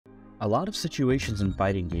A lot of situations in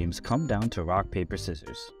fighting games come down to rock, paper,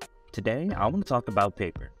 scissors. Today, I want to talk about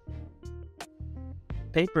paper.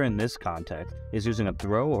 Paper in this context is using a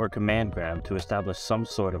throw or command grab to establish some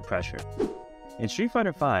sort of pressure. In Street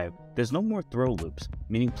Fighter V, there's no more throw loops,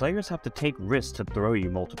 meaning players have to take risks to throw you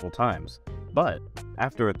multiple times. But,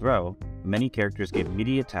 after a throw, many characters get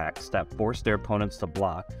meaty attacks that force their opponents to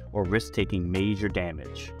block or risk taking major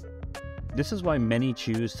damage. This is why many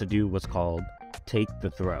choose to do what's called take the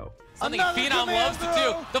throw. Something Phenom loves to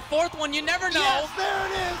do. The fourth one, you never know. Yes, there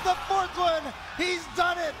it is, the fourth one. He's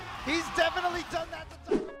done it. He's definitely done that.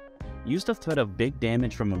 Use the threat of big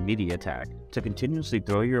damage from a meaty attack to continuously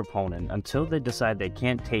throw your opponent until they decide they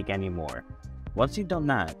can't take any more. Once you've done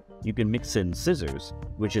that, you can mix in scissors,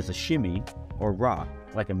 which is a shimmy, or rock,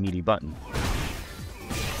 like a meaty button.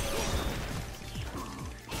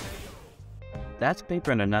 That's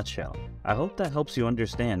paper in a nutshell. I hope that helps you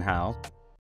understand how